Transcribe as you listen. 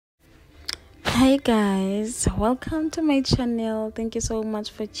Hi guys, welcome to my channel. Thank you so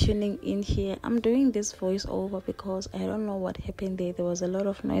much for tuning in here. I'm doing this voiceover because I don't know what happened there was a lot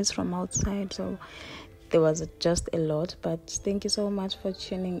of noise from outside, so there was just a lot. But thank you so much for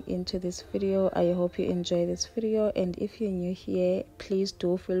tuning into this video. I hope you enjoy this video, and if you're new here, please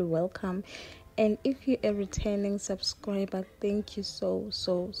do feel welcome. And if you're a returning subscriber, thank you so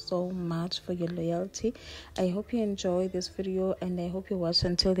much for your loyalty. I hope you enjoy this video and I hope you watch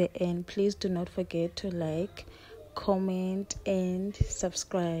until the end. Please do not forget to like, comment and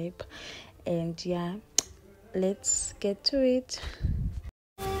subscribe. And yeah, let's get to it.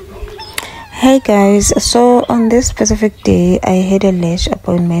 Hey guys, so on this specific day I had a lash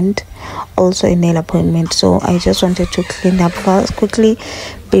appointment, also a nail appointment, so I just wanted to clean up fast quickly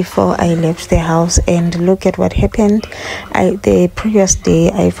before I left the house. And look at what happened. The previous day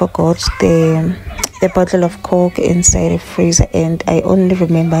I forgot the bottle of Coke inside the freezer, and I only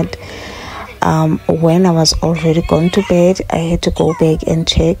remembered when I was already gone to bed. I had to go back and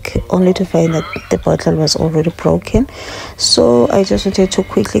check, only to find that the bottle was already broken. So I just wanted to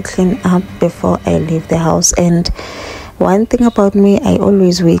quickly clean up before I leave the house. And one thing about me, I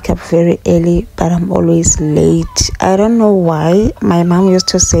always wake up very early, but I'm always late. I don't know why. My mom used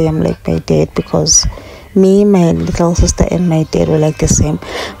to say I'm like my dad, because me, my little sister and my dad were like the same.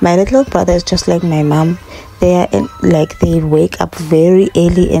 My little brother is just like my mom. They are they wake up very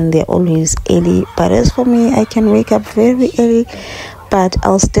early and they're always early. But as for me, I can wake up very early, but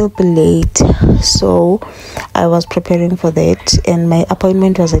I'll still be late. So I was preparing for that, and my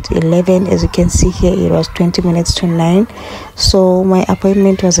appointment was at 11. As you can see here, it was 20 minutes to 9. So my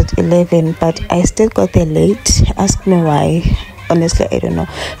appointment was at 11, but I still got there late. Ask me why. Honestly, I don't know,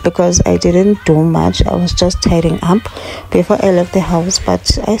 because I didn't do much. I was just tidying up before I left the house,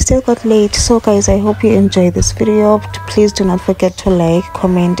 but I still got late. So guys, I hope you enjoy this video. Please do not forget to like,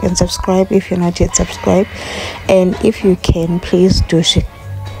 comment and subscribe if you're not yet subscribed. And if you can, please do share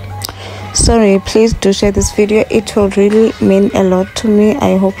this video. It will really mean a lot to me.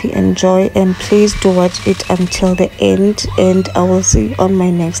 I hope you enjoy, and please do watch it until the end, and I will see you on my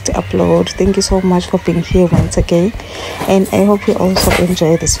next upload. Thank you so much for being here once again, and I hope you also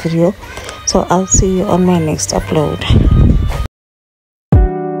enjoy this video. So I'll see you on my next upload.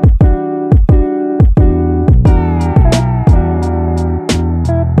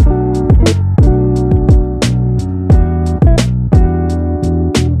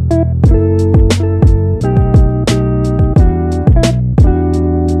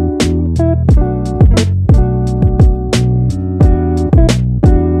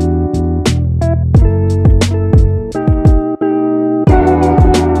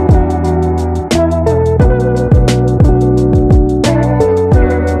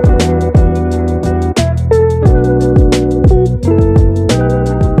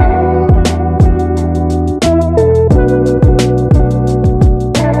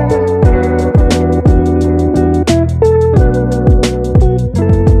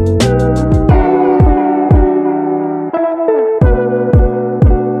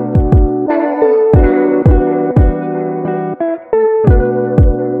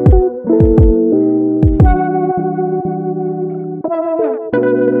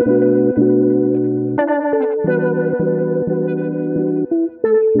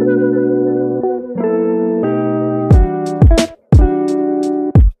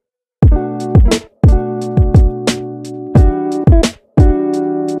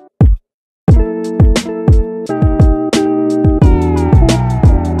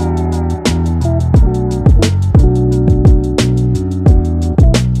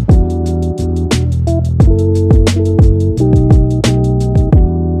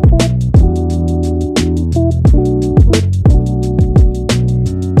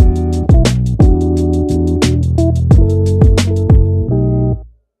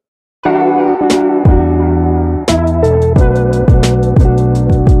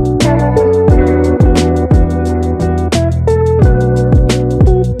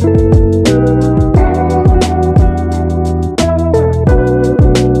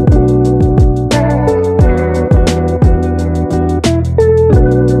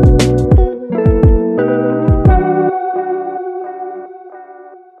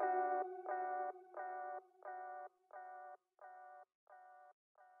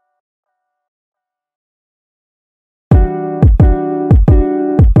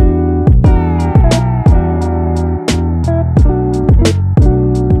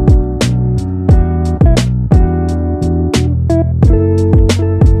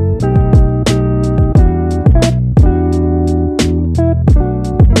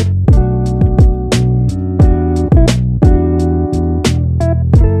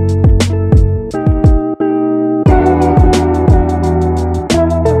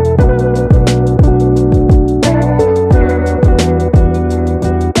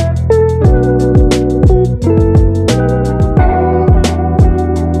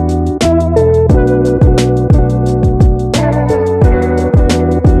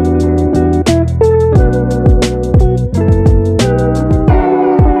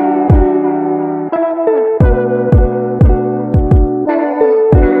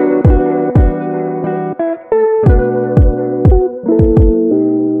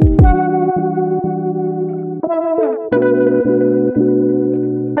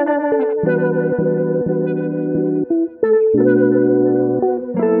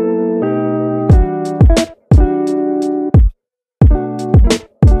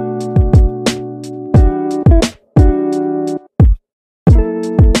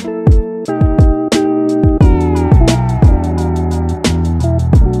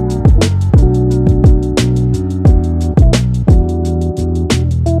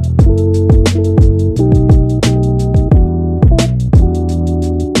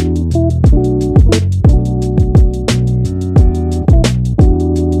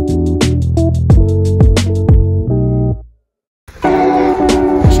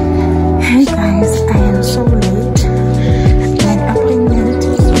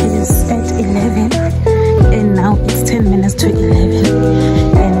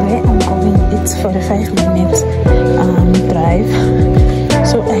 5 minutes drive.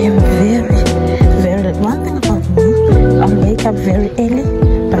 So I am very one thing about me, I'll wake up very early,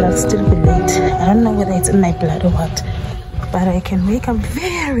 but I'll still be late. I don't know whether it's in my blood or what, but I can wake up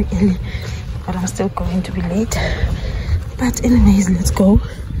very early, but I'm still going to be late. But anyways, let's go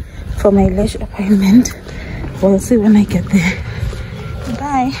for my lash appointment. We'll see when I get there.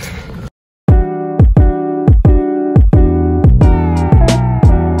 Bye.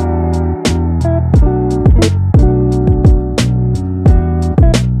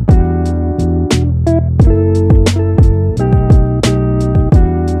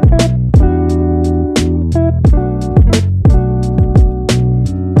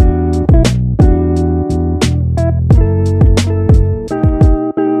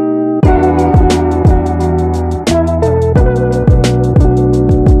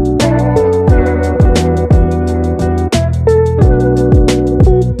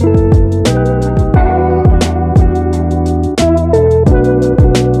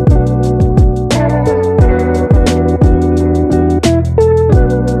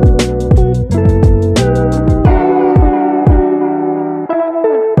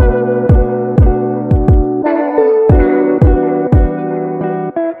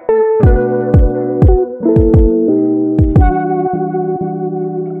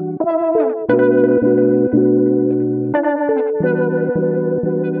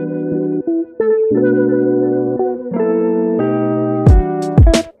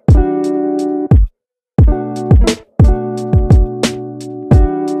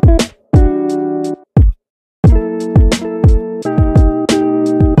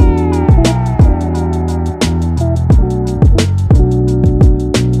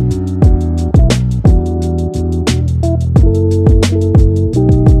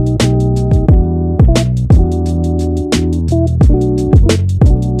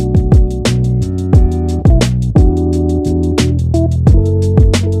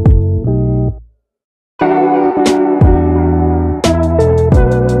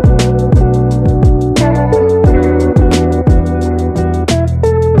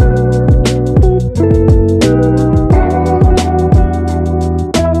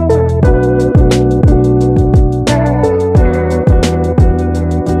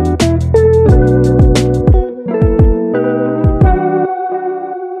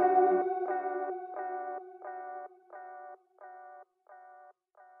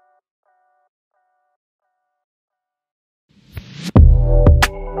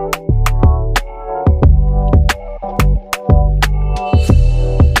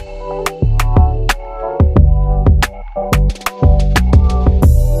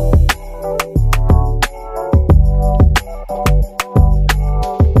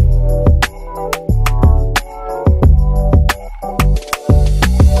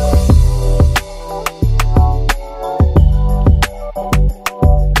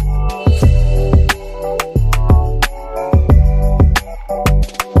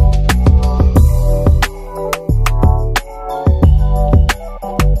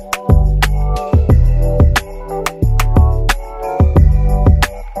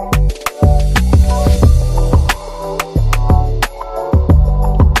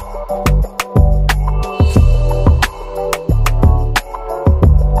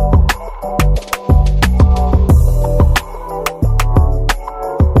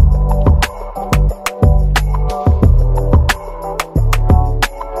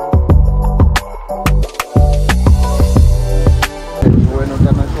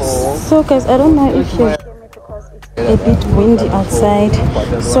 So guys, I don't know if you hear me because it's a bit windy outside.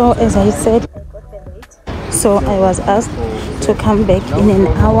 So as I said, so I was asked to come back in an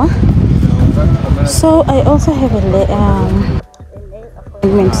hour. So I also have a nail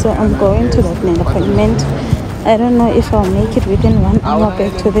appointment, so I'm going to that nail appointment. I don't know if I'll make it within 1 hour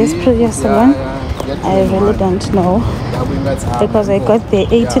back to this previous salon. I really don't know because I got there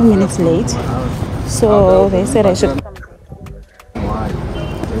 18 minutes late. So they said I should come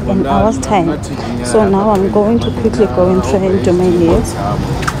an hour's time. So now I'm going to quickly go and try and do my nails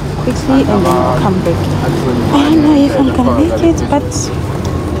quickly and then I'll come back. I don't know if I'm gonna make it, but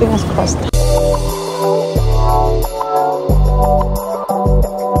fingers crossed.